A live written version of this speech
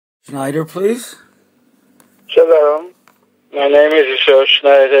Schneider, please. Shalom. My name is yisroel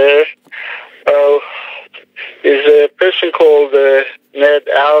Schneider. There's a person called Ned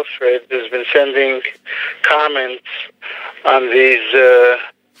Alfred who's been sending comments on these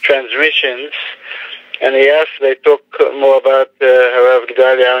transmissions, and he asked they talk more about Harav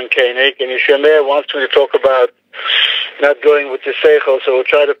Gedalya and Koenig, and Yisroel wants me to talk about not going with the seichel, so we'll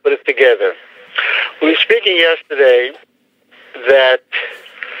try to put it together. We were speaking yesterday that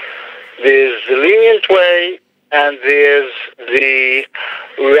there's the lenient way and there's the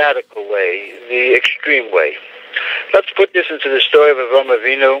radical way, the extreme way. Let's put this into the story of Avraham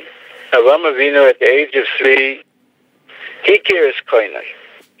Avinu. Avraham Avinu, at the age of 3, he cares koinai.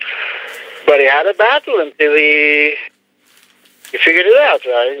 But he had a battle until he figured it out,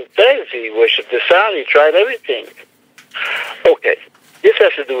 right? It says he worshipped the sun, he tried everything. Okay, this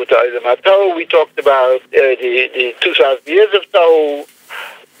has to do with the Tohu. We talked about the 2,000 years of Tohu,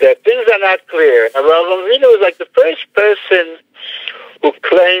 that things are not clear. Avraham Avinu was like the first person who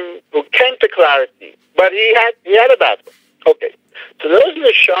came to clarity, but he had a battle. Okay, so those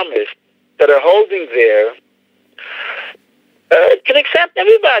neshamas that are holding there can accept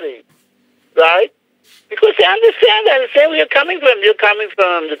everybody, right? Because they understand where you're coming from. You're coming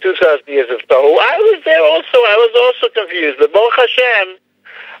from the 2,000 years of Tohu. I was there also. I was also confused. But Baruch Hashem,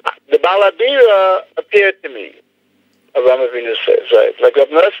 the Balabira appeared to me. Avraham Avinu says, right? Like Rav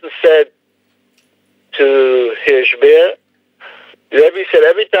Nosson said to Hirschber, the Rebbe said,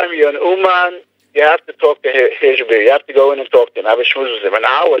 every time you're an Uman, you have to talk to Hirschber. You have to go in and talk to him. Have a shmuz with him. An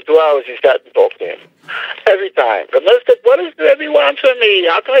hour, 2 hours, you start to talk to him. Every time. Rav Nosson said, what does the Rebbe want from me?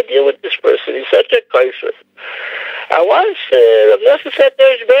 How can I deal with this person? He's such a kaiser. And once Rav Nosson said to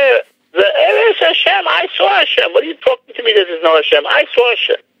Hirschber, there is Hashem. I saw Hashem. What are you talking to me that there's no Hashem? I saw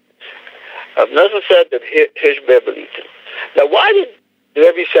Hashem. Rav Nosson said that Hirschber believed him. Now, why did the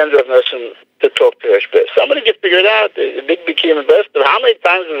Rebbe send Rav Nosson to talk to Hirschber? Somebody could figure it out. The big became investor. How many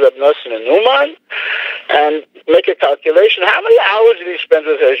times was Rav Nosson in Uman? And make a calculation. How many hours did he spend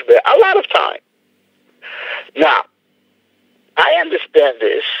with Hirschber? A lot of time. Now, I understand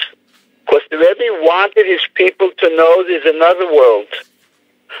this because the Rebbe wanted his people to know there's another world.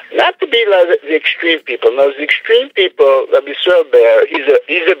 Not to be like the extreme people. No, the extreme people, Rabbi Yisrael bear,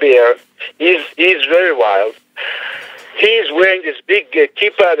 he's a bear. He's very wild. He's wearing this big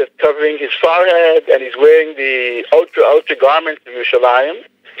kippah that's covering his forehead, and he's wearing the ultra garments of Yerushalayim.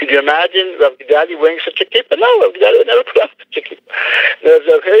 Could you imagine Rav Gedalya wearing such a kippah? No, Rav Gedalya would never put on such a kippah.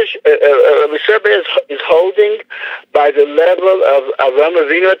 Rabbi Yisrael is holding by the level of Avraham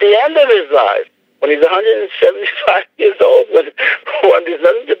Avinu at the end of his life. When he's 175 years old, when there's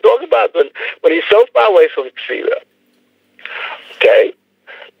nothing to talk about, when he's so far away from tzvi. Okay?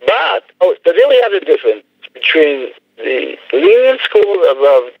 But, so there we have a difference between the lenient school of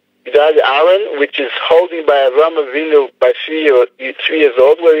Rav Gedalya Aaron, which is holding by Avraham Avinu by 3 years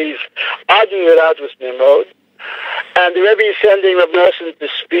old, where he's arguing it out with Nimrod, and the Rebbe is sending Rav Nosson to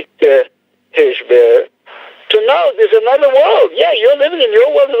speak to Hirschber, to know there's another world. Yeah, you're living in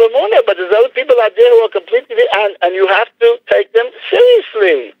your world of Amunah, but there's other people out there who are completely, and you have to take them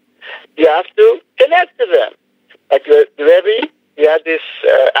seriously. You have to connect to them. Like the Rebbe, he had this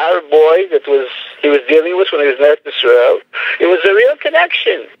Arab boy that he was dealing with when he was in Israel. It was a real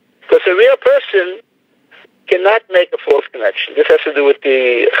connection, because a real person cannot make a false connection. This has to do with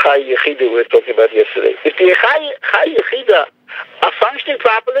the Chai Yechida we were talking about yesterday. If the Chai Yechida are functioning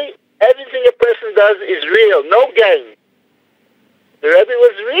properly, everything a person does is real, no game. The Rebbe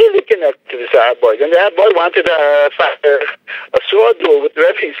was really connected to this Arab boy. And the Arab boy wanted a sword duel with the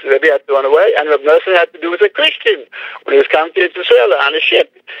Rebbe. So the Rebbe had to run away, and Rav Nosson had to do with a Christian when he was coming to Israel on a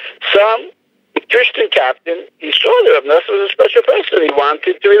ship. Some Christian captain, he saw that Rav Nosson was a special person. He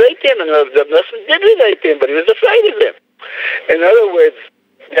wanted to relate to him, and Rav Nosson did relate to him, but he was afraid of him. In other words,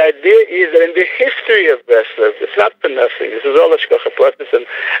 the idea is that in the history of breslov, it's not for nothing. This is all Hashgacha Pratis,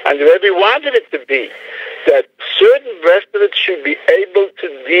 and the Rebbe wanted it to be that certain breslovites should be able to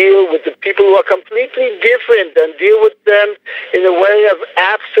deal with the people who are completely different and deal with them in a way of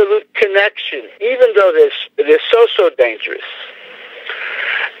absolute connection, even though they're so dangerous.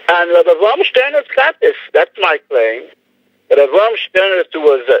 And Rabbi Avraham Sternert got this. That's my claim. But Avraham Sternert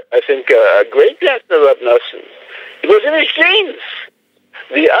was, I think, a great grandson of Rav Nosson. It was in his genes.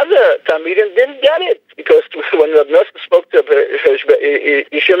 The other Talmidim didn't get it, because when Rav Nosson spoke to Hirschber,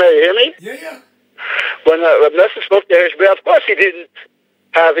 you hear me? Yeah. When Rav Nosson spoke to Hirschber, of course he didn't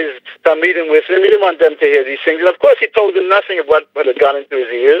have his Talmidim with him. He didn't want them to hear these things. And of course he told them nothing of what had gone into his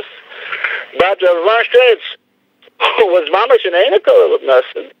ears. But Rav Sternert was mamash and Einakol of Rav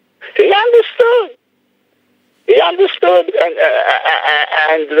Nosson. He understood. He understood,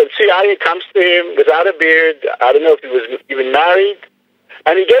 and the aryeh comes to him without a beard. I don't know if he was even married,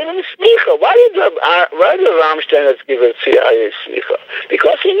 and he gave him smicha. Why did the Ramstein give a aryeh smicha?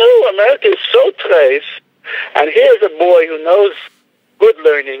 Because he knew America is so trace, and here's a boy who knows good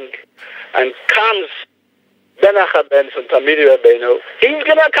learning and comes Ben Achaben from Talmidei Rabbeinu. He's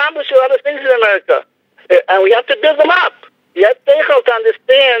going to accomplish a lot of things in America, and we have to build them up. You have to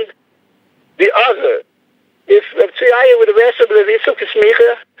understand the other. If tzvi aryeh would have asked him to leave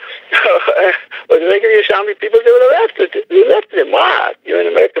smicha, or the regular Yerushalmi people, they would have left it. They left him. What? You're an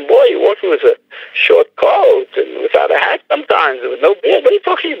American boy. You're walking with a short coat and without a hat sometimes, with no beard. What are you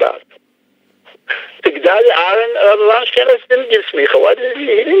talking about? The gedalya Aaron didn't give smicha. Why did he?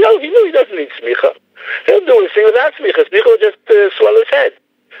 He didn't know. He knew he doesn't need smicha. He'll do his thing without smicha. Smicha will just swell his head.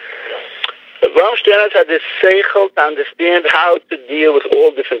 Avraham Sternitz had this seichel to understand how to deal with all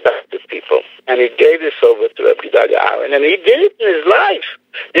different types of people. And he gave this over to Rabbi Gedalya Aaron. And he did it in his life.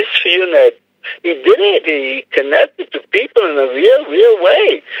 This is for you, Ned. He did it. He connected to people in a real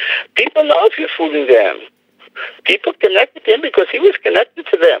way. People know if you're fooling them. People connected to him because he was connected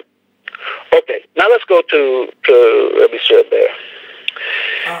to them. Okay, now let's go to Rabbi Yisroel Ber.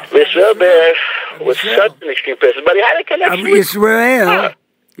 Yisroel Ber was such an extreme person, but he had a connection with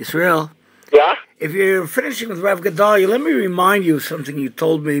Yisroel. Yeah? If you're finishing with Rav Gedalya, let me remind you of something you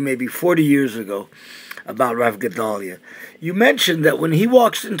told me maybe 40 years ago about Rav Gedalya. You mentioned that when he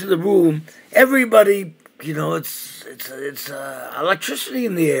walks into the room, everybody, it's electricity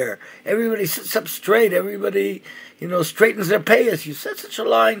in the air. Everybody sits up straight. Everybody, straightens their payas. You said such a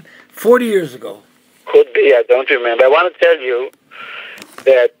line 40 years ago. Could be. I don't remember. I want to tell you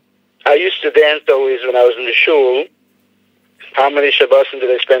that I used to dance always when I was in the shul. How many Shabbosim did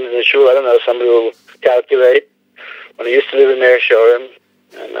I spend in the shul? I don't know. Somebody will calculate. When I used to live in Meir Shorim,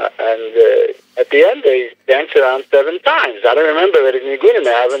 and at the end they danced around 7 times. I don't remember it in Nigunim.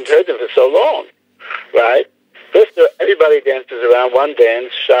 I haven't heard them for so long, right? First, everybody dances around one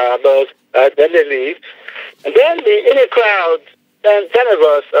dance, Shabbos. Then they leave, and then the inner crowd, 10 of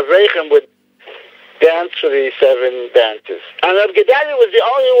us, of Reichem, would dance for the 7 dances. And Rav Gedalya was the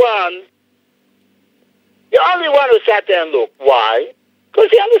only one who sat there and looked. Why? Because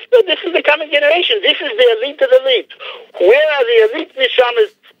he understood this is the coming generation. This is the elite of the elite. Where are the elite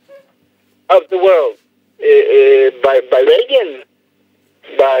nishamas of the world? By Reagan?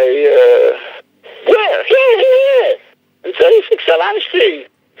 Where? Here. And so he fixed Alansky.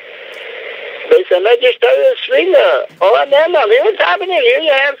 They said, "Major Torah Slinger." Oh, no. Here what's happening. Here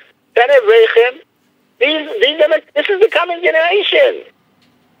you have 10 of Reichem. This is the coming generation.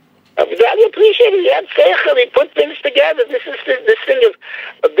 I appreciate it. He had seichel. He put things together. This is this thing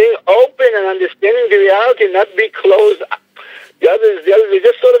of being open and understanding the reality, not be closed. The others, they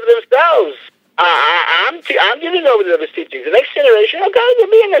just thought of themselves. I'm giving over to those teachings. The next generation, okay,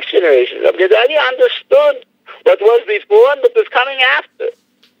 there'll be a next generation. Gedalya understood what was before and what was coming after.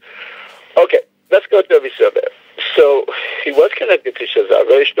 Okay, let's go to Rabbi Yisroel. So he was connected to Shazar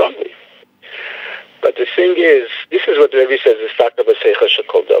very strongly. But the thing is, this is what the Rebbe says, is Taka B'Seicha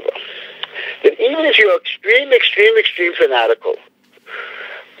Shekol Davar. That even if you're extreme fanatical,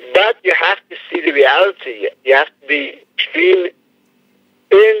 but you have to see the reality, you have to be extreme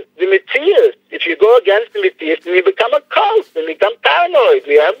in the Matthias. If you go against the Matthias, then you become a cult, and you become paranoid.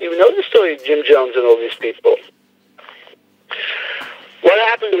 You know the story of Jim Jones and all these people. What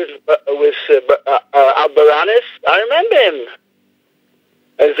happened with Al-Baranis? I remember him.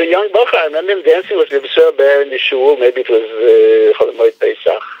 As a young bocher, I remember him dancing with Rabbi Yisroel in the shul. Maybe it was Chol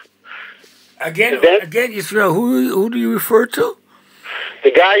Pesach. Again, Yisroel, who do you refer to?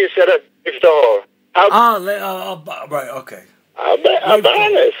 The guy you said at Iftar. Right, okay.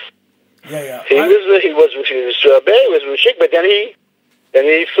 Al-Baranis. Yeah. He was with Yisroel, he was Rishik, but then he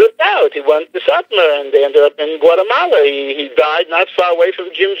flipped out. He went to Satmar, and they ended up in Guatemala. He died not far away from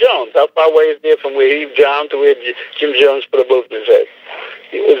Jim Jones. How far away is there from where he drowned to where Jim Jones put a bullet in his head?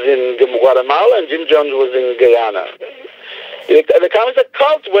 He was in Guatemala, and Jim Jones was in Guyana. It becomes a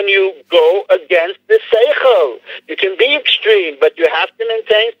cult when you go against the seichel. You can be extreme, but you have to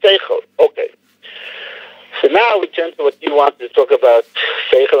maintain seichel. Okay. So now we turn to what you wanted to talk about,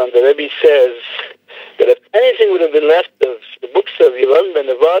 seichel, and the Rebbe says that if anything would have been left of the books of Yisroel ben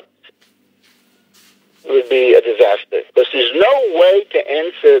Nevat, it would be a disaster. Because there's no way to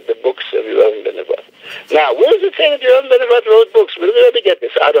answer the books of Yisroel ben Nevat. Now, where does it say that Yisroel ben Nevat wrote books? Where did the Rebbe get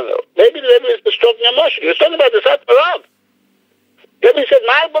this? I don't know. Maybe the Rebbe is stroking a mush. He was talking about the Sat Parav. The Rebbe said,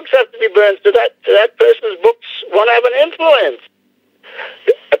 my books have to be burned so that person's books won't have an influence.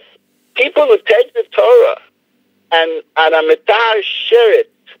 People who take the Torah and a mitar share it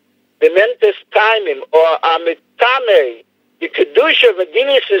B'mentes Taimim, or Amitame, the Kedusha of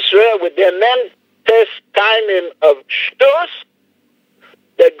Adinis Yisrael with their Mentes Taimim of Shtus,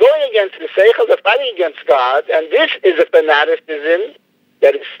 they're going against the Seichel, they're fighting against God, and this is a fanaticism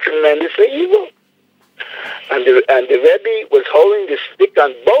that is tremendously evil. And the Rebbe was holding the stick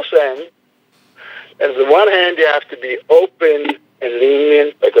on both ends. And on the one hand, you have to be open and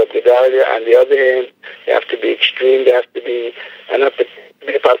lenient, like a gedalya. On the other hand, you have to be extreme. There has to be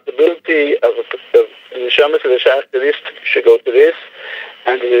a possibility of the neshamas of the shach to this should go to this,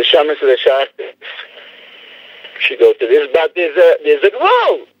 and the neshamas of the shach should go to this. But there's a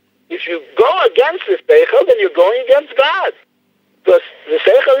goal. If you go against the seichel, then you're going against God, because the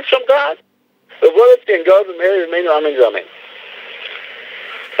seichel is from God. The words can go from here, remain, amen.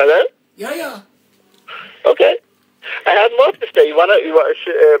 Hello? Yeah. Okay. I have more to say.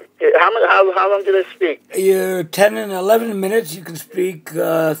 How long did I speak? You're 10 and 11 minutes. You can speak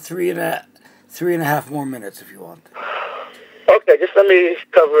three and a half more minutes if you want. Okay, just let me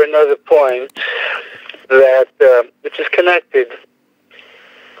cover another point that which is connected.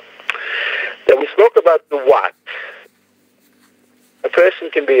 That we spoke about the what. A person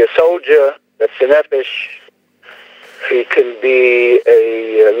can be a soldier, that's the nefesh. He can be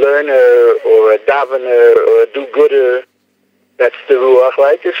a learner or a davener or a do-gooder. That's the ruach,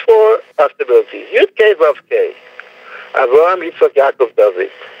 right? There's four possibilities. Yud Kei Vav Kei. Avraham, Yitzchak, Yaakov, David.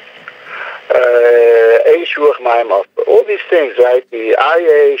 Eish Ruach Mayim Ofer. All these things, right? The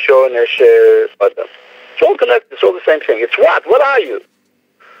aryeh, Shor, Nesher, Adam. It's all connected. It's all the same thing. It's what? What are you?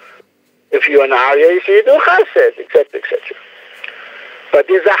 If you're an aryeh, you say you do chesed, etc., etc. But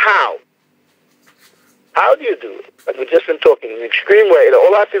there's a how. How do you do it? Like we've just been talking in an extreme way.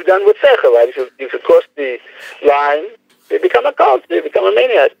 All that you've done with seichel, right? If you cross the line, they become a cult, they become a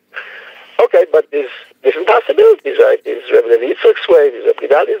maniac. Okay, but there's different possibilities, right? There's Rebbe Yitzchak's way, there's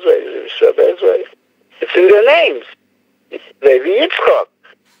Rebbe Gedalya's way, there's Rebbe's way. It's in their names. Rebbe Yitzchak.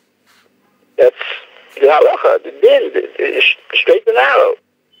 That's the halacha, the din, the straight and narrow.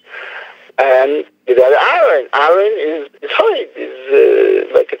 And Aaron. Aaron is high, is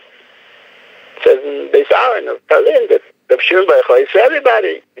like it says in Beis Aaron of Berlin that Reb Shimon Bar Yochai is for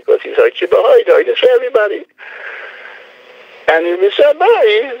everybody because he's Hoy Shibahoy, Hoy is for everybody. And in Mr. Bar,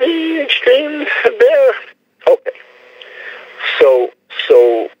 he's the extreme bear. Okay. So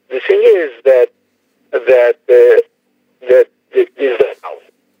the thing is that there's the how.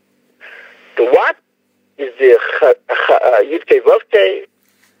 The what is the Yud Kei Vav Kei,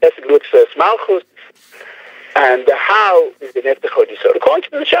 Esek Lutzvah Malchus, and the how is the Nefesh Yisroel. According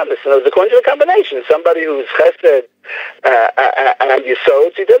to the Shabbos, according to the combination, somebody who's chesed and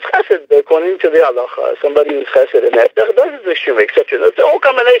Yisod, he does chesed according to the halacha. Somebody who's chesed and Nefesh does the Shuma, etc. It's all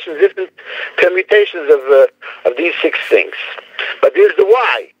combinations, different permutations of these six things. But there's the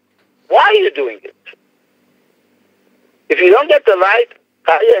why. Why are you doing it? If you don't get the light,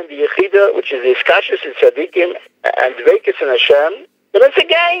 Chaya and the Yechida, which is the Iskashus and Tzadikim, and Dveikis and Hashem, then it's a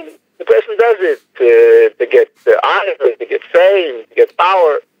game. The person does it to get honor, to get fame, to get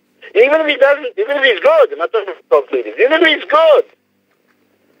power. Even if he doesn't, even if he's good, I'm not talking about completed. Even if he's good,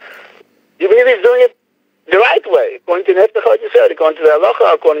 even if he's doing it the right way, according to Nefesh Yisroel, according to the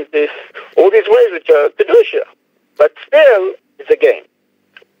halacha, according to all these ways which are kedusha. But still, it's a game.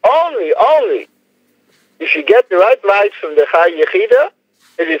 Only if you get the right light from the Chai Yechida,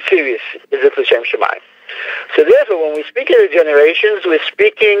 is it serious? Is it L'Shem Shemayim? So therefore, when we speak of the generations, we're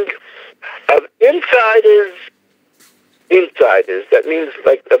speaking of insiders. That means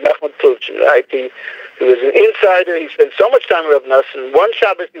like Nachman Tulchin, right? He was an insider. He spent so much time with Rav Nosson. One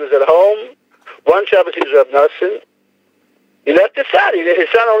Shabbos he was at home. One Shabbos he was with Rav Nosson. He left his son. His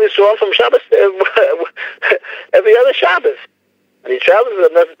son only saw him from Shabbos every other Shabbos. And he traveled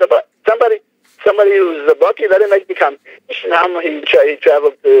with Rav Nosson. Somebody who's a bucky, let him make the competition. He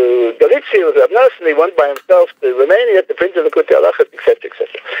traveled to Galicia with Rav Nosson. He went by himself to Romania to print the Likutei Halachot, etc., etc.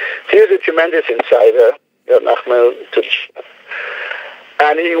 So he was a tremendous insider, Nachman Tulch.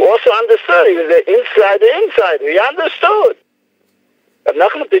 And he also understood. He was an insider. He understood.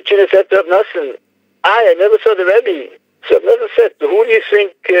 Nachman Tulch said to Rav Nosson, I never saw the Rebbe. So I've never said, who do you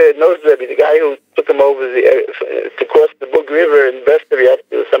think knows the Rebbe? The guy who took him over to cross the Bug River in Bester, he had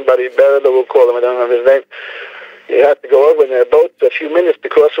to, somebody, Berada will call him, I don't know his name. He had to go over in a boat for a few minutes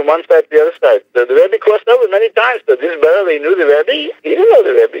to cross from one side to the other side. So the Rebbe crossed over many times, but this Berada, he knew the Rebbe. He didn't know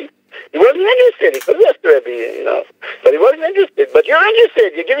the Rebbe. He wasn't interested. He could ask the Rebbe, But he wasn't interested. But you're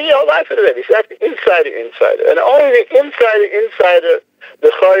interested. You're giving your whole life to the Rebbe. So that's the insider. And only the insider, the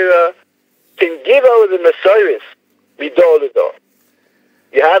Chayra, can give over the Messiahs. You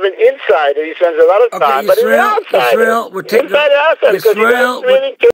have an insider, he spends a lot of time, but he's an outsider. We're taking inside and outside, because he doesn't really